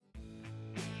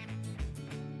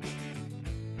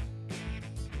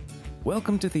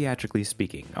Welcome to Theatrically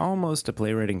Speaking, almost a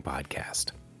playwriting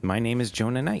podcast. My name is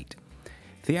Jonah Knight.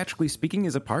 Theatrically Speaking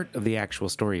is a part of the Actual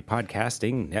Story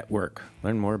Podcasting Network.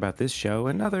 Learn more about this show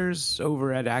and others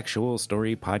over at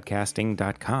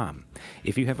actualstorypodcasting.com.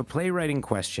 If you have a playwriting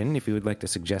question, if you would like to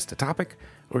suggest a topic,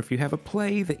 or if you have a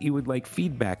play that you would like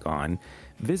feedback on,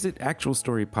 visit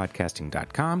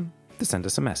actualstorypodcasting.com to send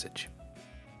us a message.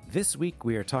 This week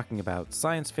we are talking about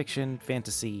science fiction,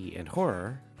 fantasy, and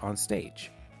horror on stage.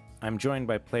 I'm joined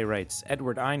by playwrights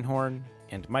Edward Einhorn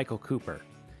and Michael Cooper.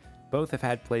 Both have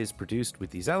had plays produced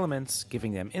with these elements,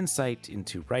 giving them insight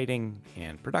into writing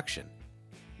and production.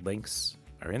 Links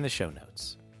are in the show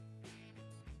notes.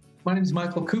 My name is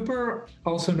Michael Cooper,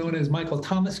 also known as Michael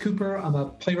Thomas Cooper. I'm a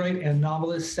playwright and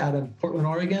novelist out of Portland,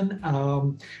 Oregon.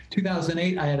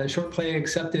 2008, I had a short play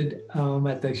accepted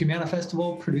at the Humana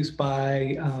Festival, produced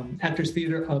by Actors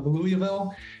Theater of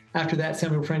Louisville. After that,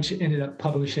 Samuel French ended up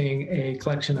publishing a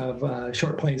collection of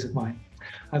short plays of mine.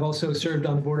 I've also served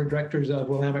on the board of directors of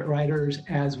Willamette Writers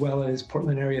as well as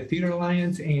Portland Area Theater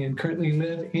Alliance and currently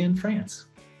live in France.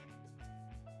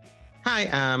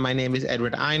 Hi, my name is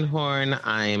Edward Einhorn.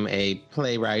 I'm a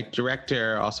playwright,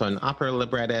 director, also an opera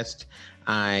librettist.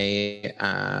 I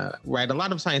write a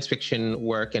lot of science fiction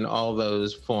work in all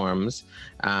those forms.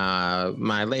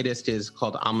 My latest is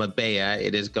called Alma Bea.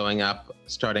 It is going up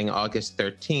starting August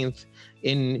 13th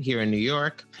here in New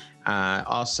York.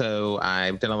 Also,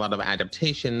 I've done a lot of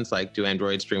adaptations like Do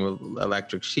Androids Dream of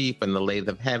Electric Sheep and The Lathe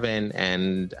of Heaven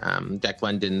and Jack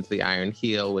London's The Iron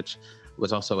Heel, which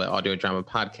was also an audio drama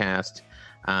podcast.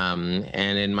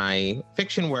 And in my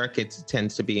fiction work, it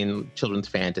tends to be in children's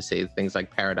fantasy, things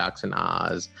like Paradox and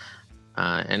Oz.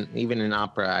 And even in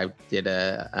opera, I did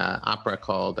a opera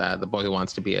called The Boy Who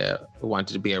Wanted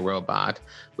to Be a Robot,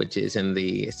 which is in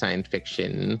the science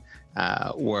fiction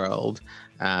world.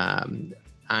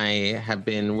 I have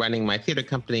been running my theater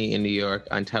company in New York,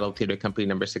 Untitled Theater Company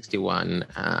number 61,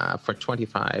 for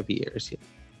 25 years.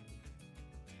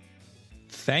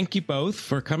 Thank you both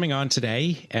for coming on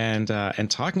today and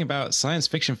talking about science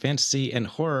fiction, fantasy, and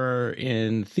horror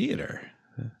in theater.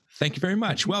 Thank you very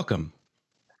much. Welcome.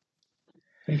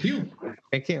 Thank you.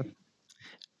 Thank you.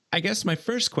 I guess my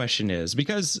first question is,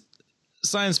 because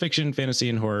science fiction, fantasy,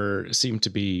 and horror seem to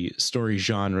be story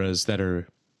genres that are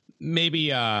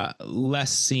maybe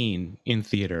less seen in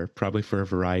theater, probably for a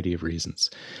variety of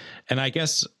reasons. And I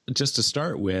guess just to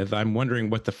start with, I'm wondering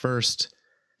what the first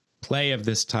play of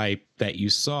this type that you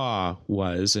saw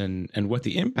was and what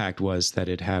the impact was that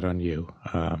it had on you.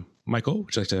 Michael,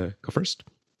 would you like to go first?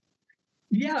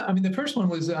 Yeah, I mean, the first one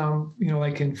was,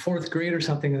 like in fourth grade or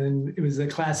something, and then it was the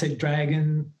classic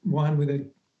dragon one with a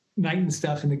knight and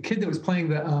stuff. And the kid that was playing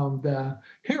the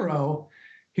hero,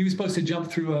 he was supposed to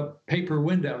jump through a paper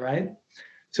window, right?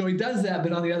 So he does that,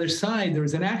 but on the other side, there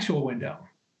was an actual window.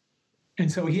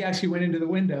 And so he actually went into the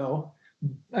window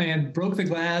and broke the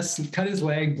glass, cut his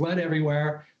leg, blood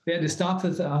everywhere. They had to stop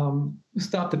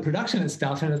the production and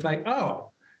stuff. And it's like,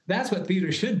 oh, that's what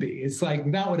theater should be. It's like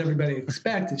not what everybody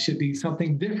expects. It should be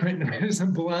something different. There's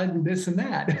some blood and this and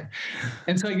that.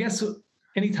 And so I guess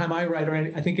anytime I write, or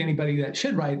I think anybody that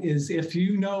should write, is if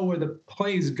you know where the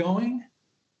play is going,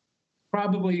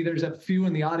 probably there's a few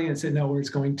in the audience that know where it's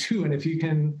going to. And if you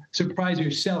can surprise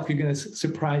yourself, you're going to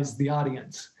surprise the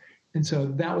audience. And so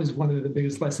that was one of the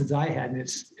biggest lessons I had, and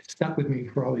it's stuck with me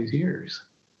for all these years.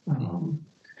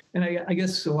 And I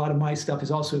guess a lot of my stuff is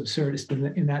also absurdist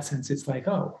in that sense. It's like,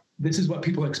 oh, this is what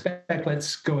people expect.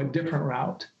 Let's go a different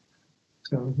route.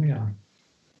 So, yeah.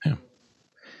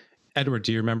 Edward,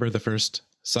 do you remember the first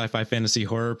sci-fi fantasy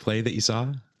horror play that you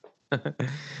saw?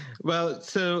 Well,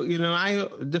 so, I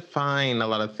define a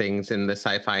lot of things in the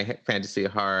sci-fi fantasy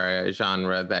horror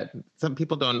genre that some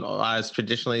people don't as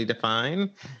traditionally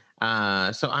define.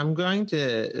 So I'm going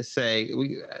to say,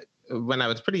 when I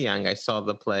was pretty young, I saw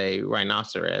the play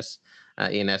Rhinoceros,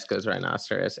 Ionesco's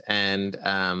Rhinoceros, and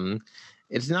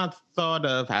it's not thought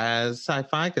of as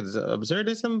sci-fi because it's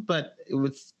absurdism, but it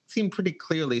was seemed pretty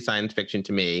clearly science fiction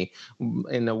to me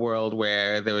in a world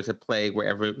where there was a plague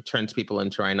where it turns people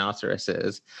into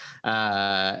rhinoceroses.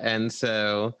 And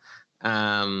so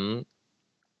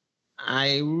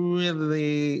I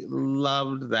really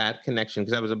loved that connection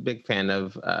because I was a big fan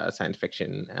of science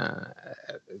fiction,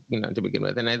 to begin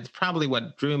with. And it's probably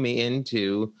what drew me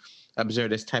into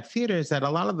absurdist type theater is that a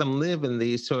lot of them live in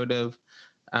these sort of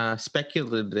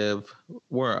speculative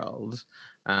worlds.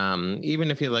 Even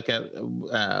if you look at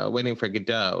Waiting for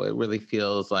Godot, it really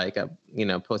feels like a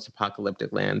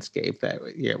post-apocalyptic landscape that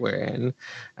we're in.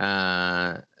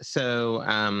 So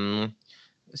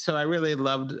I really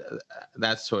loved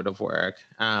that sort of work.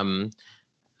 I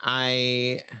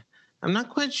I'm not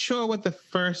quite sure what the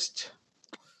first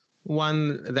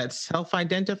one that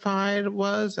self-identified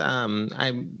was.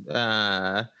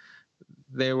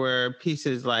 There were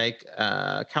pieces like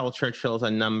Carol Churchill's A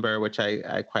Number, which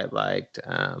I quite liked.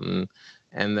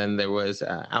 And then there was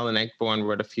Alan Ayckbourn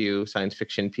wrote a few science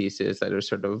fiction pieces that are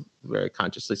sort of very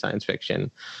consciously science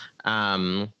fiction.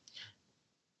 But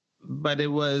it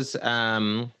was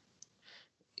the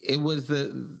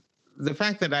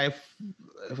fact that I've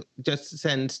just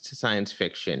sensed science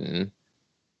fiction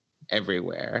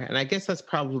everywhere. And I guess that's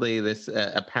probably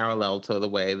a parallel to the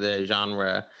way the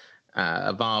genre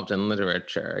evolved in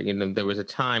literature. There was a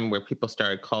time where people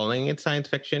started calling it science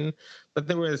fiction, but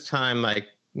there was a time like,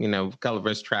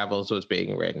 Gulliver's Travels was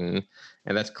being written,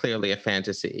 and that's clearly a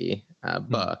fantasy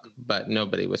book, but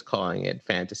nobody was calling it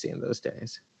fantasy in those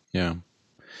days. Yeah.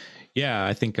 Yeah,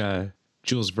 I think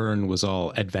Jules Verne was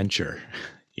all adventure,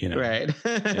 Right.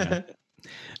 Yeah.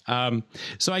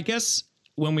 So I guess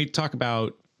when we talk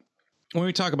about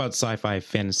sci-fi,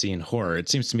 fantasy, and horror, it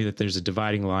seems to me that there's a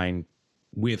dividing line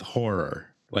with horror,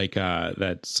 like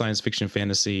that science fiction,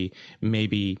 fantasy,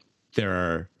 maybe there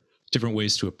are different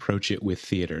ways to approach it with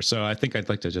theater. So I think I'd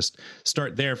like to just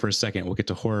start there for a second. We'll get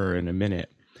to horror in a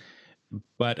minute.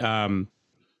 But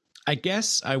I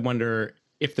guess I wonder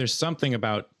if there's something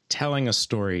about telling a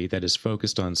story that is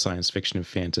focused on science fiction and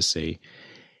fantasy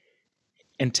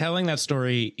and telling that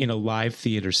story in a live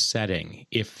theater setting,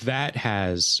 if that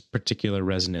has particular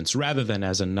resonance rather than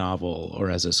as a novel or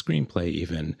as a screenplay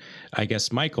even. I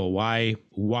guess, Michael, why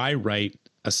write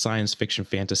a science fiction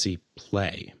fantasy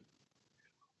play?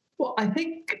 Well, I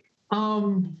think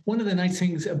one of the nice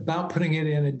things about putting it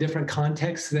in a different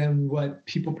context than what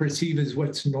people perceive as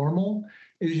what's normal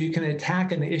is you can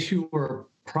attack an issue or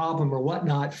problem or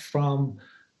whatnot from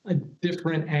a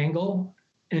different angle.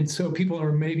 And so people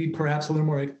are maybe perhaps a little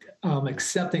more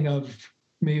accepting of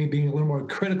maybe being a little more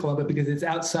critical of it because it's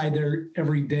outside their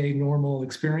everyday normal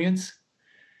experience.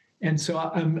 And so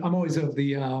I'm always of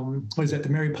the, the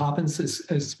Mary Poppins,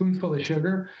 a spoonful of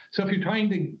sugar. So if you're trying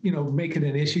to, make it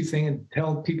an issue thing and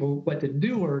tell people what to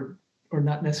do or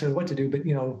not necessarily what to do, but,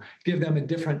 give them a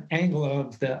different angle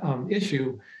of the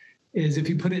issue, is if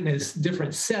you put it in a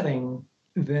different setting,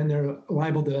 then they're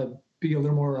liable to be a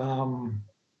little more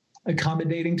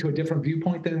accommodating to a different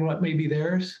viewpoint than what may be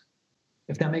theirs,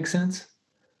 if that makes sense.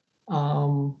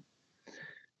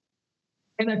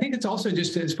 And I think it's also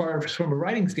just as far as from a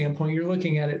writing standpoint, you're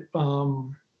looking at it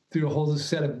through a whole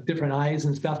set of different eyes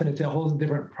and stuff, and it's a whole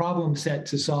different problem set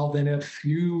to solve than if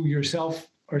you yourself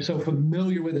are so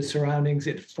familiar with the surroundings,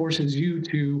 it forces you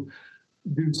to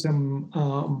do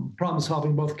some problem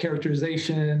solving, both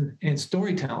characterization and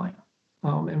storytelling,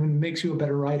 and makes you a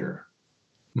better writer.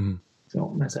 Mm-hmm.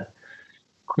 So that's a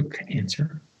quick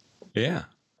answer. Yeah.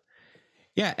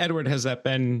 Yeah. Edward, has that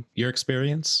been your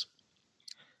experience?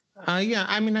 Yeah,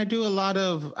 I mean, I do a lot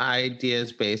of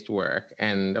ideas-based work,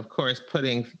 and of course,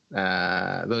 putting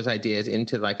those ideas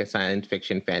into like a science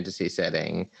fiction fantasy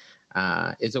setting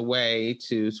is a way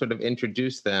to sort of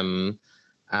introduce them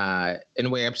in a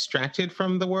way abstracted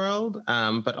from the world,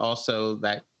 but also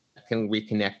that can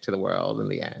reconnect to the world in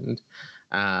the end.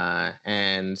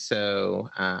 And so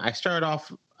I started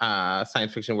off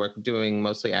science fiction work doing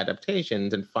mostly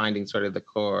adaptations and finding sort of the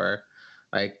core,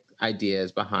 like,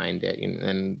 ideas behind it.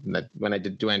 And when I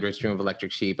did Do Androids Dream of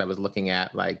Electric Sheep, I was looking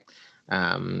at like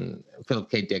Philip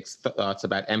K. Dick's thoughts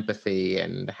about empathy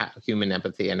and human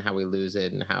empathy and how we lose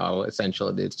it and how essential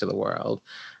it is to the world.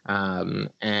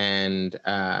 But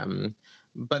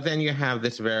then you have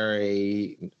this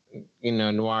very,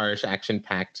 noirish,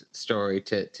 action-packed story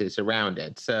to surround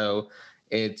it. So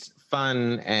it's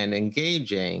fun and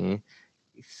engaging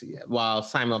while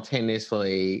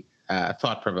simultaneously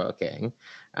thought-provoking.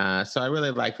 So I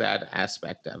really like that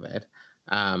aspect of it.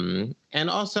 And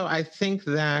also, I think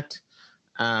that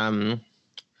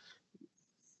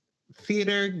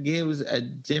theater gives a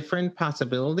different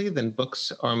possibility than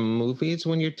books or movies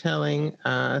when you're telling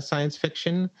science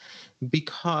fiction,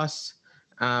 because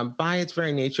by its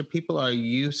very nature, people are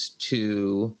used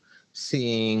to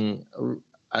seeing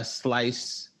a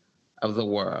slice of the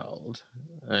world,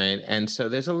 right? And so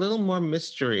there's a little more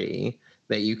mystery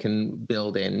that you can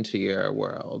build into your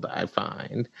world, I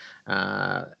find.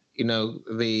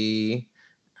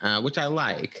 Which I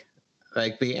like.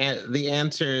 Like the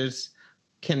answers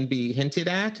can be hinted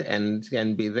at and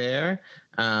can be there,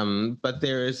 but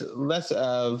there's less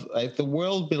of like the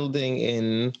world building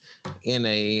in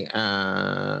a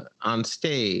on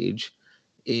stage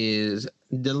is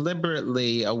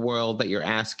deliberately a world that you're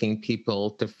asking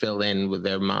people to fill in with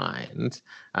their minds.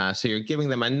 So you're giving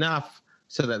them enough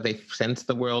so that they sense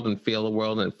the world and feel the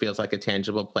world and it feels like a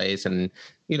tangible place. And,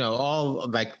 all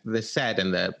like the set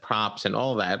and the props and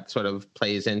all that sort of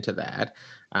plays into that.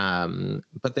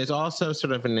 But there's also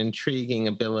sort of an intriguing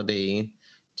ability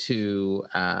to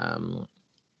have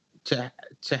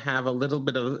a little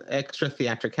bit of extra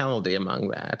theatricality among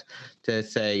that, to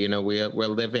say, we're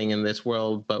living in this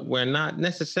world, but we're not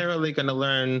necessarily going to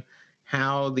learn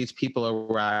how these people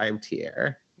arrived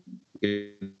here,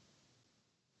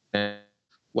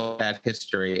 what that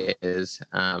history is.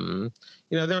 There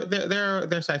are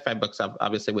sci-fi books,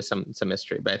 obviously, with some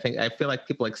mystery, but I feel like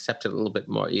people accept it a little bit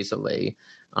more easily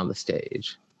on the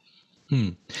stage.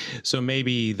 So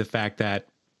maybe the fact that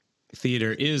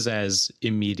theater is as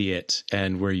immediate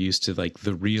and we're used to like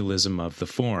the realism of the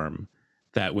form,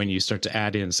 that when you start to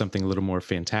add in something a little more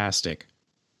fantastic,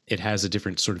 it has a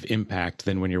different sort of impact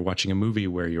than when you're watching a movie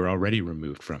where you're already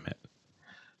removed from it.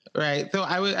 Right. So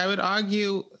I would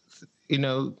argue,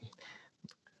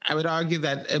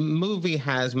 that a movie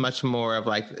has much more of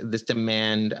like this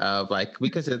demand of like,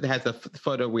 because it has a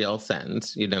photoreal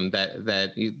sense,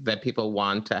 that people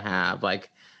want to have like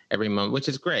every moment, which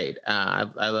is great. I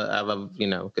love,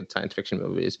 good science fiction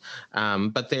movies.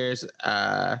 But there's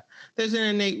an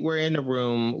innate, we're in a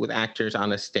room with actors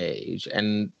on a stage,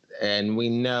 and we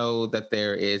know that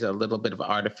there is a little bit of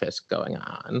artifice going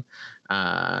on.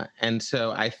 And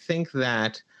so I think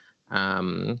that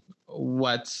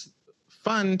what's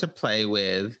fun to play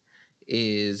with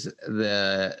is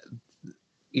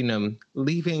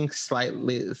leaving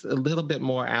slightly a little bit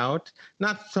more out,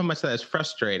 not so much that it's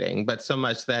frustrating, but so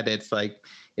much that it's like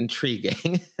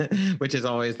intriguing, which is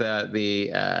always the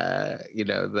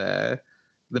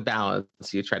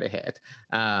balance you try to hit.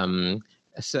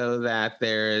 So that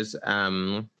there's,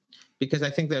 because I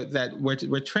think that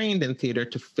we're trained in theater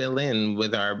to fill in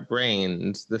with our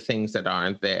brains the things that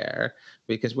aren't there,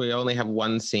 because we only have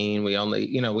one scene. We're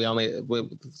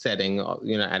setting,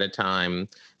 at a time,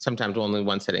 sometimes only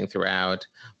one setting throughout.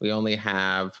 We only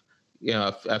have,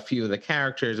 a few of the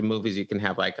characters. In movies, you can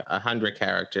have like 100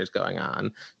 characters going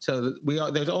on. So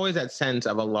there's always that sense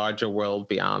of a larger world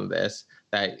beyond this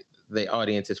that the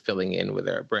audience is filling in with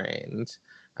their brains.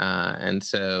 And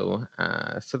so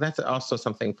that's also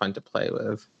something fun to play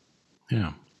with.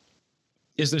 Yeah.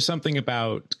 Is there something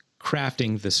about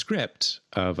crafting the script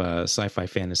of a sci-fi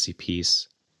fantasy piece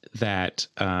that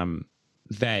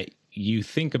you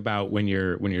think about when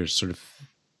you're sort of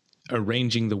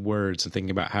arranging the words and thinking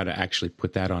about how to actually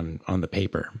put that on the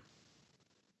paper?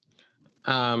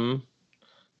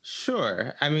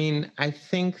 Sure. I mean, I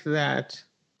think that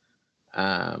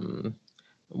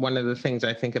one of the things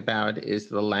I think about is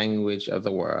the language of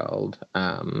the world.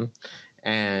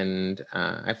 And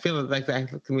I feel like that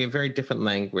can be a very different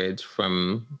language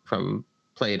from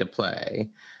play to play.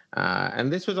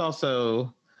 And this was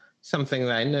also something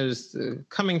that I noticed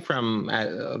coming from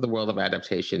the world of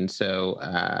adaptation. So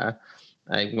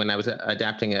when I was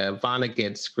adapting a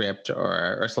Vonnegut script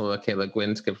or Ursula K. Le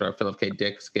Guin script or Philip K.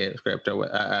 Dick script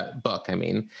or book,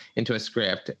 into a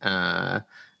script,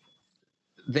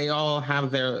 they all have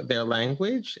their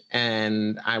language,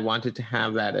 and I wanted to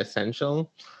have that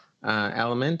essential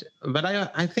element. But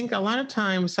I think a lot of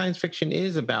times science fiction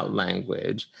is about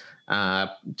language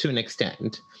to an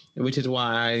extent, which is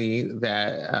why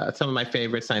that some of my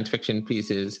favorite science fiction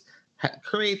pieces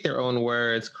create their own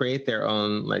words, create their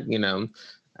own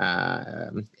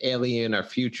alien or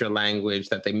future language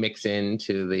that they mix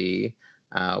into the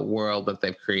world that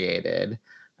they've created.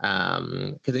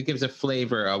 Because it gives a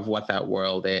flavor of what that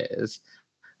world is.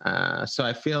 So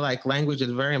I feel like language is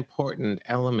a very important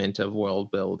element of world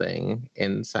building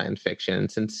in science fiction.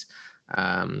 Since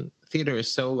theater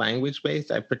is so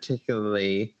language-based, I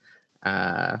particularly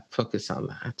focus on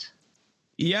that.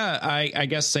 Yeah, I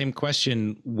guess same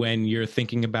question. When you're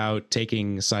thinking about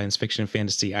taking science fiction and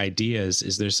fantasy ideas,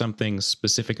 is there something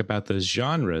specific about those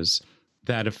genres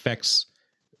that affects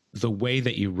the way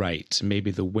that you write,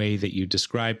 maybe the way that you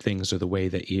describe things or the way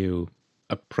that you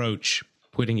approach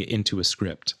putting it into a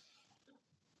script?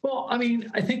 Well,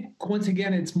 I think once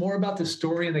again, it's more about the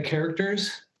story and the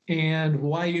characters and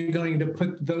why you're going to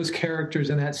put those characters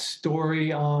in that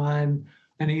story on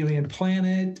an alien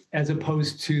planet as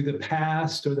opposed to the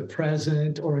past or the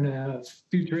present or in a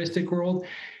futuristic world.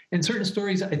 And certain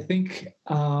stories, I think,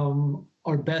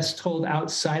 are best told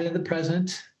outside of the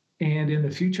present and in the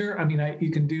future.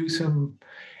 You can do some,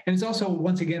 and it's also,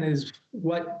 once again, is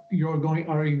what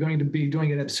are you going to be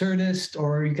doing an absurdist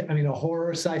or, a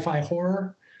horror, sci-fi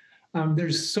horror?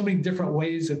 There's so many different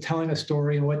ways of telling a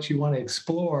story and what you want to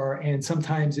explore. And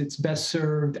sometimes it's best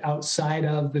served outside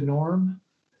of the norm,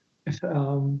 if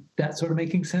that sort of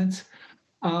making sense.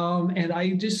 And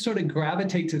I just sort of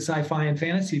gravitate to sci-fi and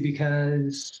fantasy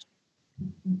because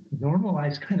normal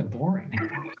life's kind of boring.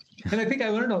 And I think I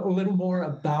learned a little more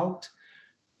about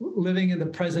living in the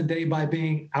present day by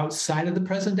being outside of the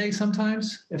present day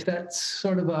sometimes, if that's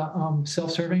sort of a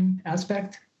self-serving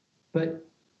aspect. But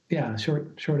yeah,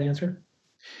 short answer.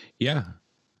 Yeah.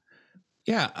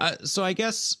 So I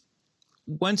guess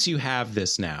once you have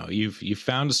this now, you've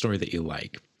found a story that you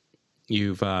like.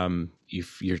 You've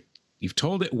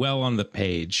told it well on the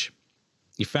page.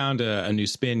 You found a new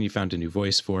spin. You found a new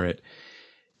voice for it.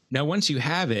 Now, once you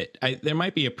have it, there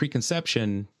might be a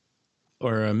preconception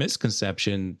or a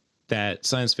misconception that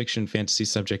science fiction fantasy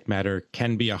subject matter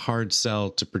can be a hard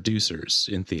sell to producers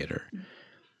in theater.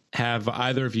 Have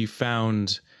either of you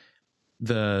found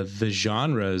the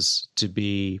genres to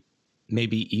be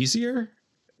maybe easier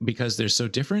because they're so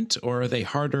different, or are they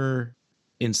harder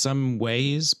in some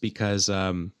ways because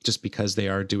just because they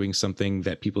are doing something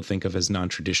that people think of as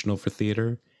non-traditional for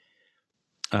theater?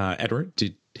 Edward,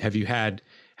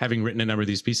 having written a number of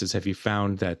these pieces, have you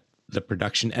found that the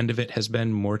production end of it has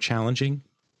been more challenging?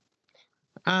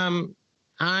 I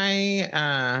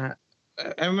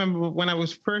remember when I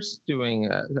was first doing,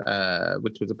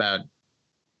 which was about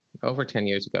over 10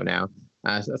 years ago now,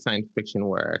 science fiction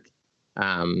work.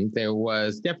 There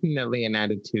was definitely an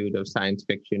attitude of science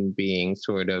fiction being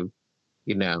sort of,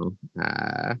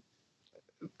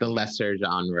 the lesser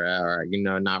genre, or,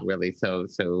 not really so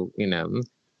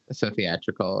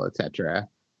theatrical, etc.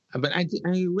 But I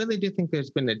really do think there's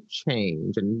been a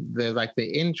change, and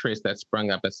the interest that sprung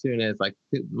up as soon as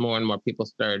more and more people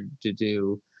started to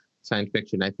do science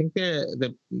fiction. I think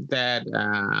that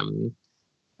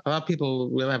a lot of people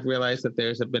will have realized that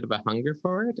there's a bit of a hunger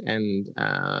for it and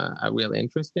a real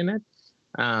interest in it,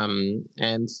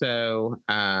 and so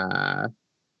that's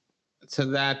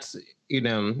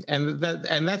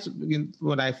that's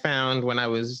what I found when I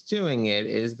was doing it,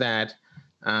 is that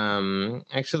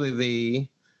actually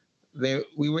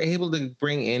we were able to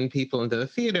bring in people into the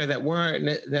theater that weren't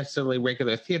necessarily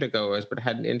regular theater goers, but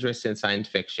had an interest in science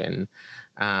fiction.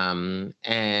 And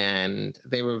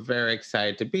they were very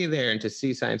excited to be there and to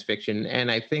see science fiction.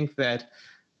 And I think that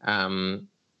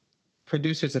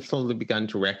producers have slowly begun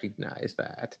to recognize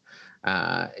that,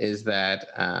 is that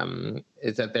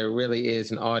there really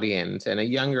is an audience, and a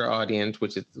younger audience,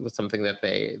 which was something that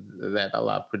a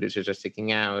lot of producers are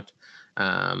seeking out,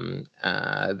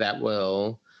 that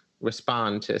will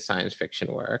respond to science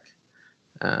fiction work.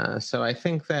 So I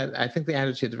think the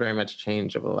attitude's very much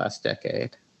changed over the last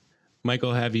decade.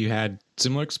 Michael, have you had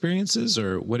similar experiences,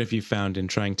 or what have you found in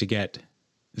trying to get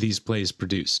these plays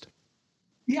produced?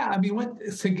 Yeah, I mean,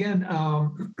 once again,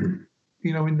 in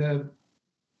the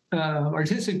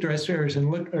artistic directors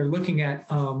are looking at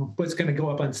what's going to go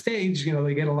up on stage.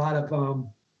 They get a lot of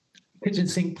kitchen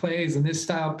sink plays and this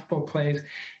style of plays,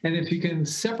 and if you can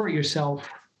separate yourself,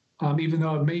 even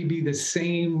though it may be the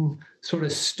same sort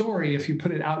of story, if you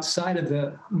put it outside of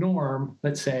the norm,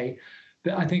 let's say,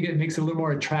 I think it makes it a little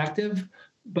more attractive.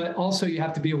 But also you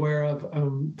have to be aware of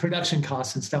production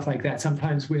costs and stuff like that.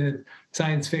 Sometimes with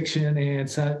science fiction and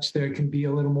such, there can be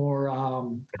a little more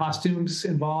costumes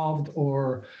involved,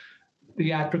 or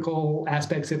theatrical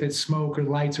aspects if it's smoke or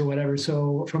lights or whatever.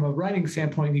 So from a writing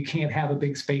standpoint, you can't have a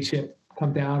big spaceship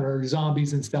come down or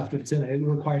zombies and stuff that's in it. It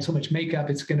requires so much makeup.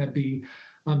 It's going to be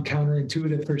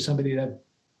counterintuitive for somebody to,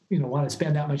 want to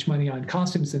spend that much money on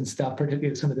costumes and stuff,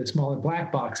 particularly some of the smaller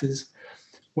black boxes,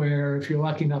 where if you're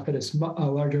lucky enough at a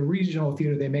larger regional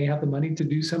theater, they may have the money to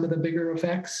do some of the bigger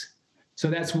effects. So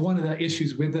that's one of the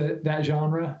issues with that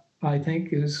genre, I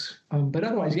think, is, but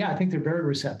otherwise, yeah, I think they're very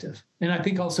receptive. And I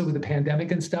think also with the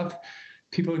pandemic and stuff,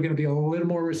 people are going to be a little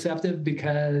more receptive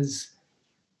because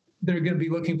they're going to be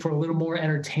looking for a little more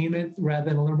entertainment rather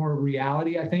than a little more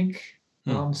reality, I think.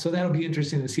 So that'll be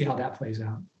interesting to see how that plays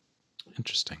out.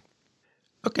 Interesting.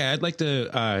 Okay, I'd like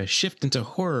to shift into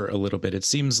horror a little bit. It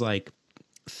seems like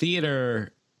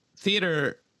theater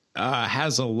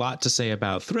has a lot to say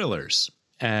about thrillers,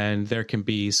 and there can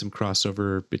be some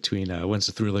crossover between once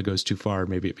a thriller goes too far,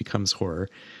 maybe it becomes horror.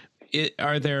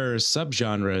 Are there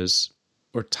subgenres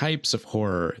or types of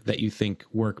horror that you think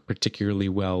work particularly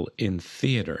well in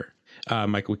theater?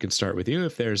 Mike, we can start with you.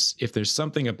 If there's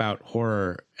something about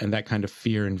horror and that kind of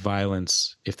fear and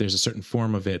violence, if there's a certain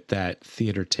form of it that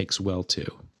theater takes well to.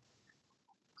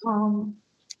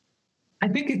 I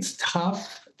think it's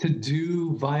tough to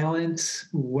do violence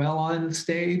well on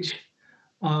stage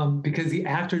because the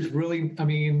actors really,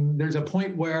 there's a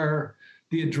point where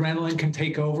the adrenaline can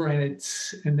take over, and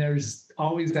there's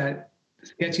always that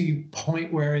sketchy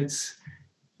point where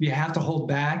you have to hold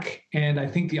back. And I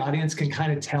think the audience can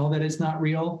kind of tell that it's not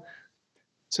real.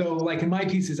 So, like in my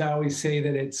pieces, I always say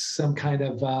that it's some kind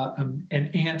of an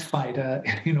ant fight,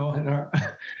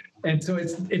 and so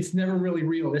it's never really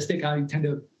realistic. I tend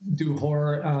to do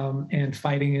horror and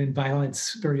fighting and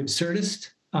violence very absurdist.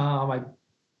 And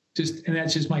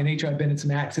that's just my nature. I've been in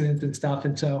some accidents and stuff,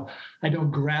 and so I don't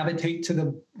gravitate to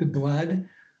the blood.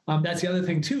 That's the other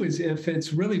thing too, is if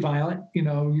it's really violent,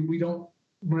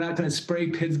 we're not going to spray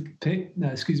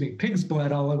pig's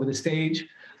blood all over the stage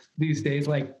these days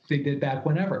like they did back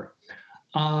whenever.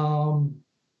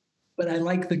 But I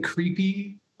like the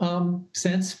creepy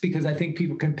sense because I think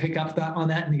people can pick up on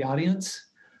that in the audience.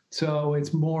 So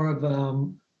it's more of a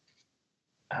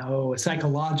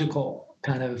psychological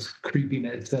kind of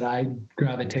creepiness that I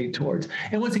gravitate towards.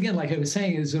 And once again, like I was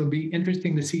saying, it'll be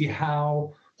interesting to see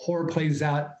how horror plays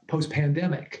out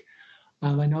post-pandemic.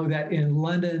 I know that in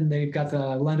London, they've got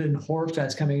the London Horror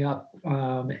Fest coming up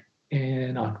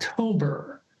in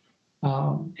October.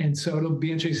 And so it'll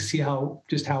be interesting to see how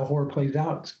horror plays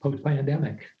out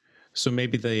post-pandemic. So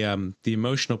maybe the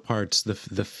emotional parts, the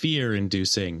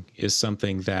fear-inducing, is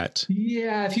something that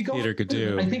if you go theater could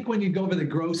do. I think when you go over the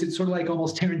gross, it's sort of like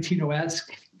almost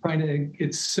Tarantino-esque.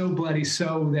 It's so bloody,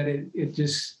 so that it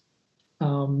just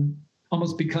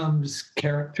almost becomes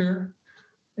character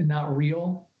and not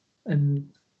real.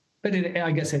 But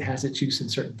I guess it has its use in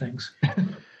certain things.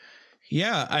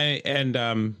 Yeah,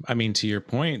 I mean, to your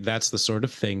point, that's the sort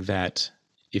of thing that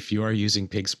if you are using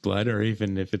pig's blood, or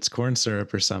even if it's corn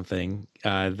syrup or something,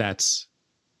 that's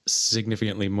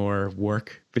significantly more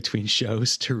work between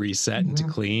shows to reset and to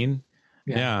clean.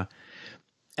 Yeah.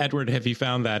 Edward, have you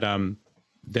found that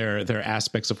there are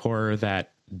aspects of horror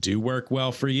that do work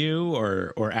well for you,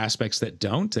 or aspects that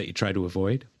don't, that you try to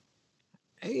avoid?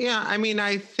 Yeah, I mean,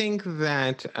 I think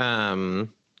that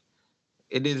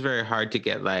it is very hard to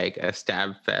get like a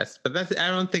stab fest, but I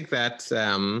don't think that's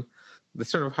the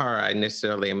sort of horror I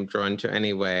necessarily am drawn to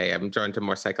anyway. I'm drawn to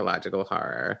more psychological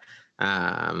horror.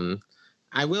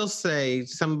 I will say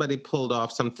somebody pulled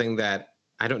off something that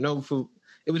I don't know if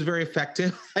it was very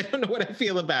effective. I don't know what I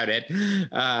feel about it,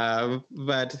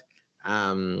 but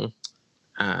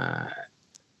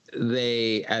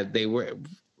they were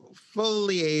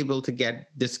fully able to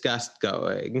get disgust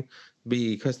going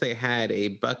because they had a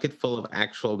bucket full of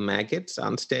actual maggots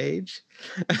on stage.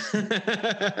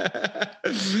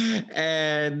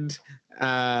 And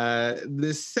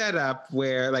this setup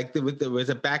where like there was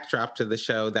a backdrop to the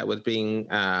show that was being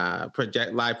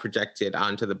live projected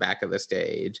onto the back of the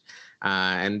stage.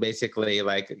 And basically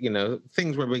like,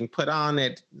 things were being put on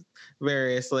it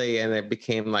variously, and it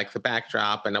became like the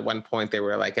backdrop. And at one point they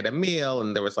were like at a meal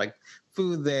and there was like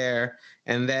food there.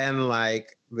 And then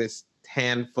like this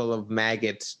handful of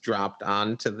maggots dropped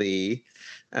onto the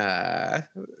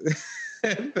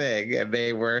thing, and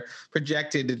they were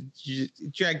projected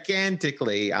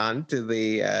gigantically onto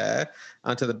the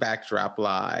backdrop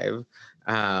live.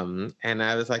 And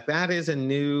I was like, that is a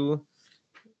new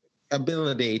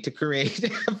ability to create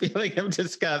a feeling of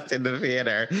disgust in the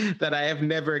theater that I have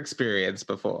never experienced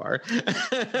before.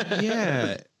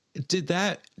 Yeah. Did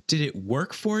it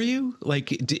work for you?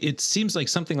 Like, it seems like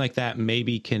something like that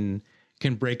maybe can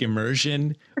break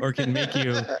immersion, or can make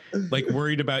you like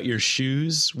worried about your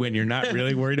shoes when you're not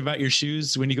really worried about your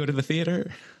shoes when you go to the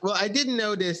theater. Well, I did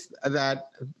notice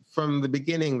that from the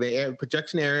beginning, the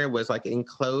projection area was like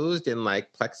enclosed in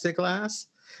like plexiglass.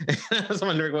 I was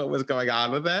wondering what was going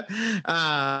on with that.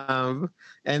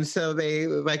 And so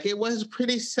it was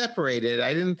pretty separated.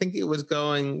 I didn't think it was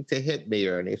going to hit me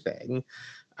or anything.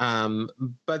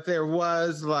 But there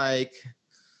was like,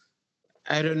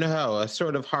 I don't know, a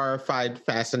sort of horrified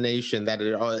fascination that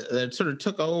it sort of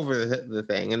took over the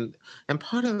thing. And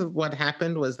part of what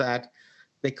happened was that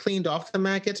they cleaned off the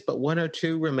maggots, but one or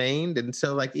two remained. And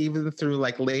so like even through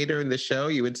like later in the show,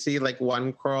 you would see like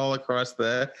one crawl across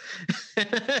the...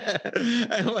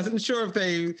 I wasn't sure if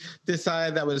they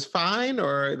decided that was fine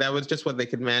or that was just what they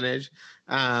could manage.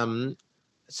 So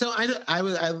I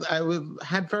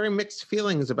had very mixed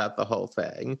feelings about the whole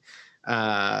thing.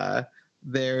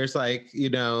 There's like,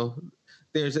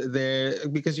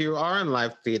 because you are in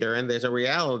live theater and there's a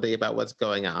reality about what's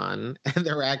going on, and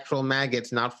there are actual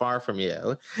maggots not far from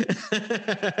you.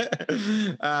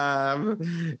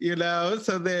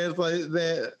 So there's like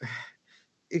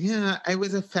it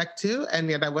was effective, and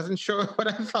yet I wasn't sure what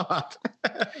I thought.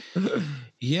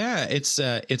 Yeah, it's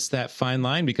that fine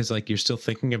line, because like you're still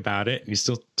thinking about it, you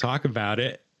still talk about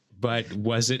it, but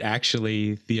was it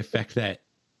actually the effect that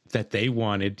they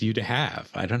wanted you to have?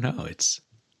 I don't know. It's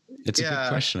a good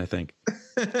question, I think.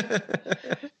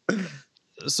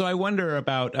 So I wonder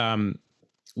about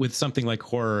with something like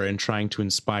horror and trying to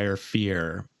inspire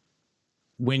fear,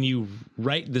 when you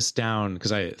write this down,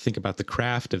 because I think about the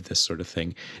craft of this sort of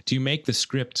thing, do you make the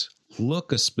script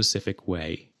look a specific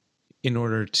way in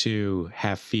order to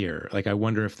have fear? Like, I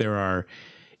wonder if there are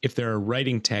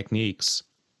writing techniques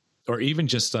or even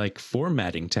just like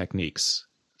formatting techniques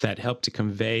that help to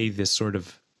convey this sort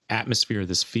of atmosphere,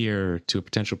 this fear to a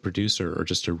potential producer or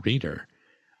just a reader.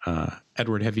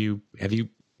 Edward, have you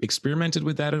experimented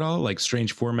with that at all? Like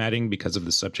strange formatting because of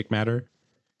the subject matter?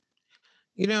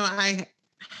 I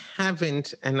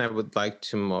haven't, and I would like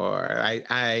to more.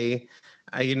 I've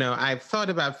thought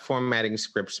about formatting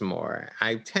scripts more.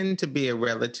 I tend to be a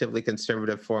relatively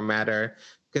conservative formatter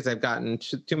because I've gotten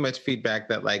too much feedback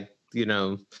that,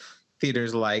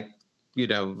 theaters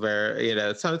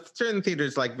some certain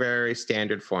theaters like very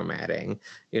standard formatting,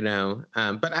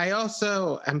 But I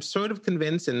also am sort of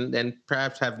convinced, and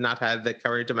perhaps have not had the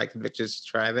courage of my convictions to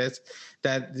try this,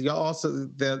 that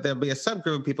there'll be a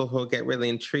subgroup of people who will get really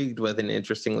intrigued with an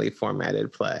interestingly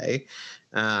formatted play.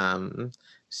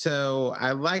 So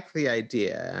I like the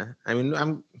idea. I mean,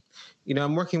 I'm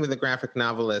working with a graphic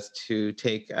novelist to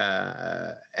take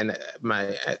I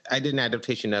did an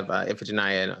adaptation of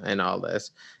Iphigenia and all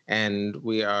this, and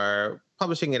we are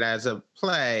publishing it as a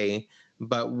play,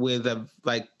 but with a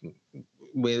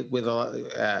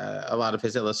lot of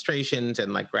his illustrations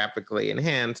and like graphically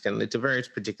enhanced, and it's a very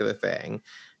particular thing.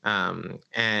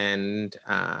 And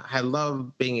I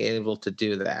love being able to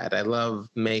do that. I love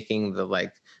making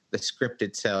the script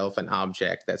itself an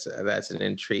object that's an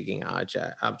intriguing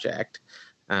object.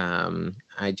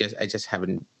 I just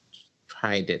haven't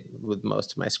tried it with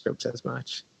most of my scripts as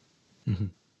much. Mm-hmm.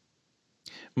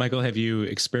 Michael, have you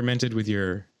experimented with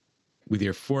your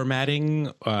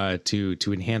formatting to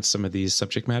enhance some of these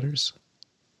subject matters?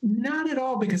 Not at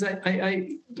all, because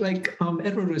I like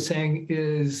Edward was saying,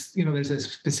 is there's a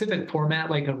specific format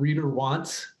like a reader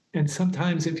wants, and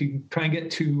sometimes if you try and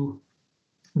get too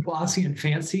glossy and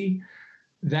fancy,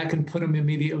 that can put them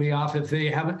immediately off if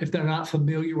they're not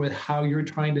familiar with how you're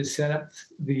trying to set up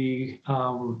the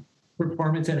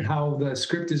performance and how the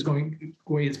script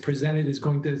way it's presented is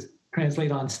going to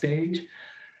translate on stage.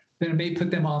 Then it may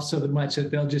put them off so much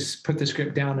that they'll just put the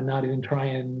script down and not even try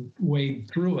and wade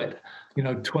through it.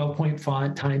 12-point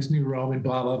font, Times New Roman,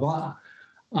 blah, blah, blah.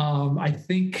 I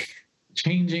think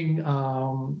changing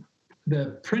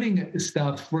the printing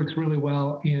stuff works really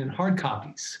well in hard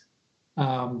copies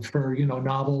for,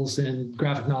 novels and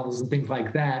graphic novels and things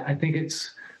like that. I think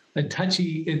it's a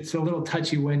little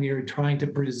touchy when you're trying to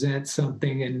present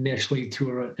something initially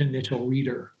to an initial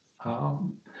reader.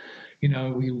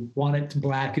 You want it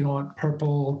black, you don't want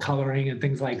purple coloring and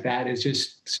things like that. It's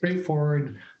just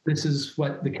straightforward. This is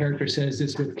what the character says,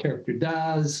 this is what the character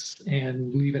does,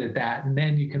 and leave it at that. And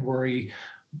then you can worry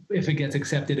if it gets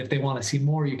accepted. If they want to see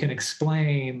more, you can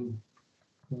explain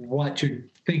what you're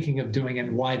thinking of doing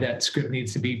and why that script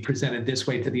needs to be presented this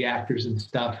way to the actors and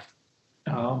stuff.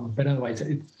 But otherwise,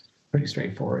 it's pretty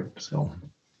straightforward. So,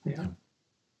 yeah.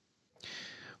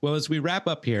 Well, as we wrap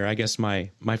up here, I guess my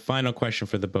final question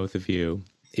for the both of you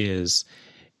is,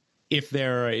 if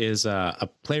there is a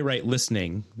playwright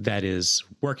listening that is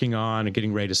working on or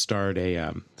getting ready to start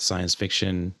a science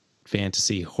fiction,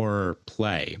 fantasy, horror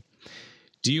play,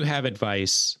 do you have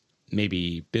advice,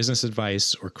 maybe business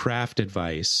advice or craft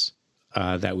advice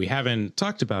that we haven't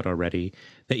talked about already,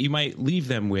 that you might leave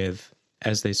them with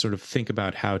as they sort of think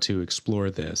about how to explore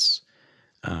this?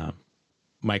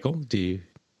 Michael, do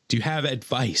you have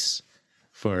advice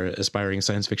for aspiring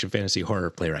science fiction, fantasy, horror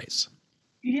playwrights?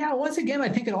 Yeah, once again, I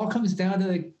think it all comes down to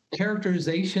the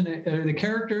characterization, the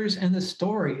characters and the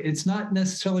story. It's not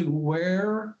necessarily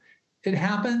where it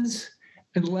happens,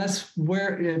 unless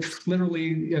if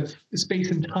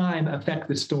space and time affect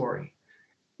the story.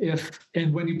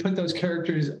 And when you put those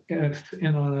characters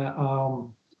in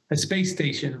on a space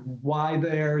station, why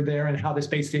they're there and how the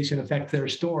space station affects their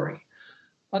story.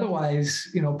 Otherwise,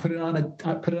 put it on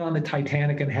the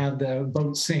Titanic and have the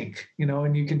boat sink,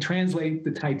 and you can translate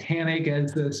the Titanic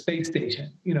as the space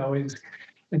station, and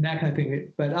that kind of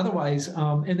thing. But otherwise,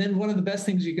 and then one of the best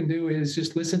things you can do is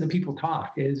just listen to people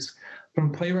talk. Is from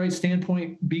a playwright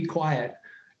standpoint, be quiet.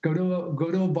 Go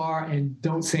to a bar and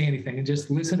don't say anything, and just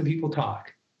listen to people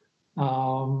talk,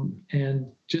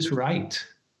 and just write.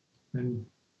 And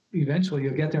eventually,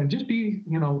 you'll get there. And just be,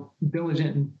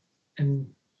 diligent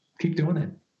and keep doing it.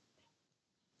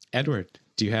 Edward,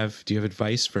 do you have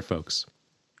advice for folks?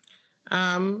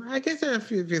 I guess there are a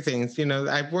few things.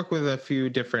 I've worked with a few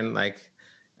different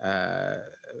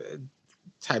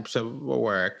types of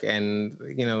work, and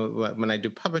when I do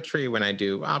puppetry, when I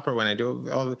do opera, when I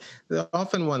do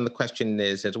often the question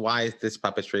is why is this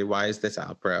puppetry? Why is this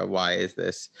opera? Why is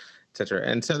this etc.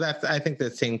 And so I think the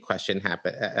same question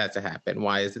has to happen.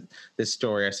 Why is this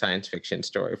story a science fiction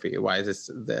story for you? Why is this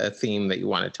the theme that you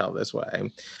want to tell this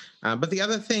way? But the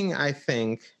other thing I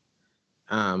think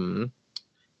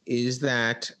is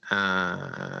that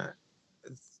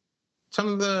some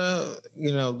of the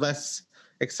less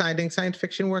exciting science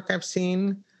fiction work I've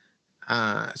seen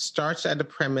starts at a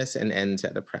premise and ends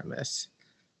at a premise,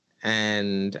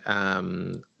 and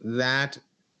that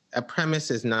a premise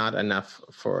is not enough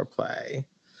for a play.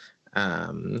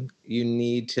 You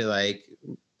need to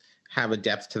have a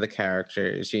depth to the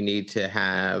characters. You need to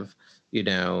have a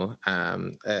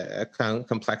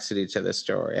complexity to the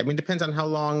story. I mean, it depends on how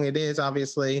long it is,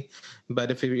 obviously,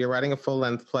 but if you're writing a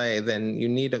full-length play, then you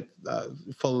need a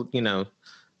full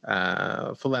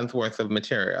length worth of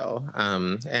material.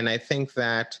 And I think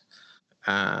that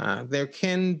there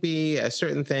can be a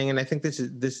certain thing, and I think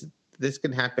this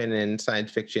can happen in science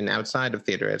fiction outside of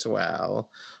theater as well,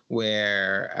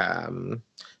 where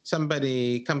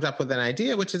somebody comes up with an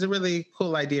idea, which is a really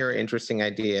cool idea or interesting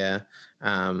idea.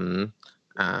 But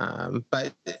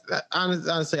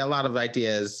honestly, a lot of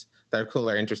ideas that are cool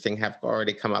or interesting have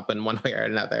already come up in one way or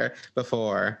another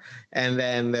before. And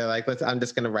then they're like, I'm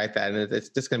just going to write that. And it's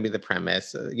just going to be the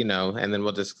premise, and then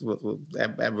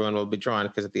everyone will be drawn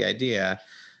because of the idea.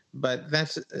 But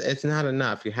it's not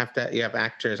enough. You have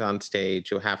actors on stage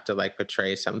who have to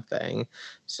portray something.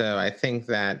 So I think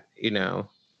that,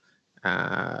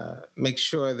 make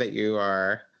sure that you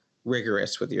are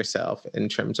rigorous with yourself in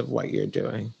terms of what you're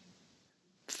doing.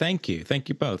 Thank you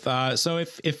both. So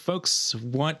if folks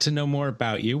want to know more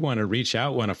about you, want to reach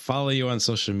out, want to follow you on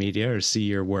social media or see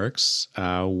your works,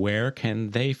 where can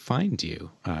they find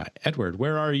you? Edward,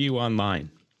 where are you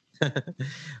online?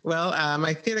 Well,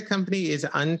 my theater company is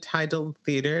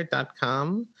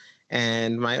untitledtheater.com,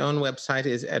 and my own website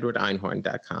is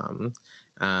edwardeinhorn.com.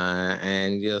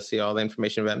 And you'll see all the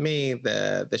information about me,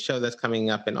 the show that's coming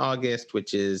up in August,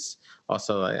 which is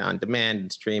also on demand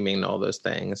and streaming and all those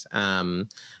things.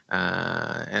 And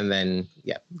then,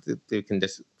 you can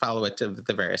just follow it to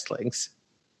the various links.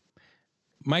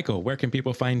 Michael, where can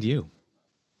people find you?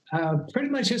 Pretty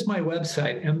much just my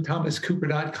website,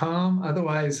 mthomascooper.com.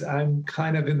 Otherwise, I'm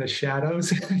kind of in the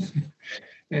shadows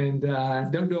and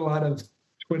don't do a lot of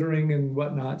Twittering and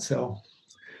whatnot. So,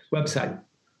 website.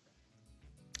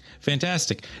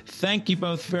 Fantastic. Thank you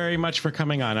both very much for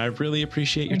coming on. I really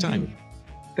appreciate your time.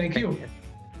 Thank you.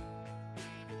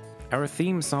 Our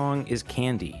theme song is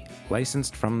Candy,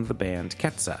 licensed from the band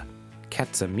Ketsa,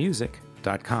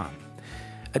 ketsamusic.com.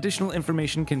 Additional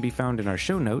information can be found in our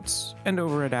show notes and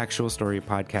over at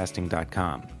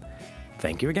actualstorypodcasting.com.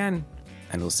 Thank you again,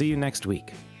 and we'll see you next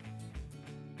week.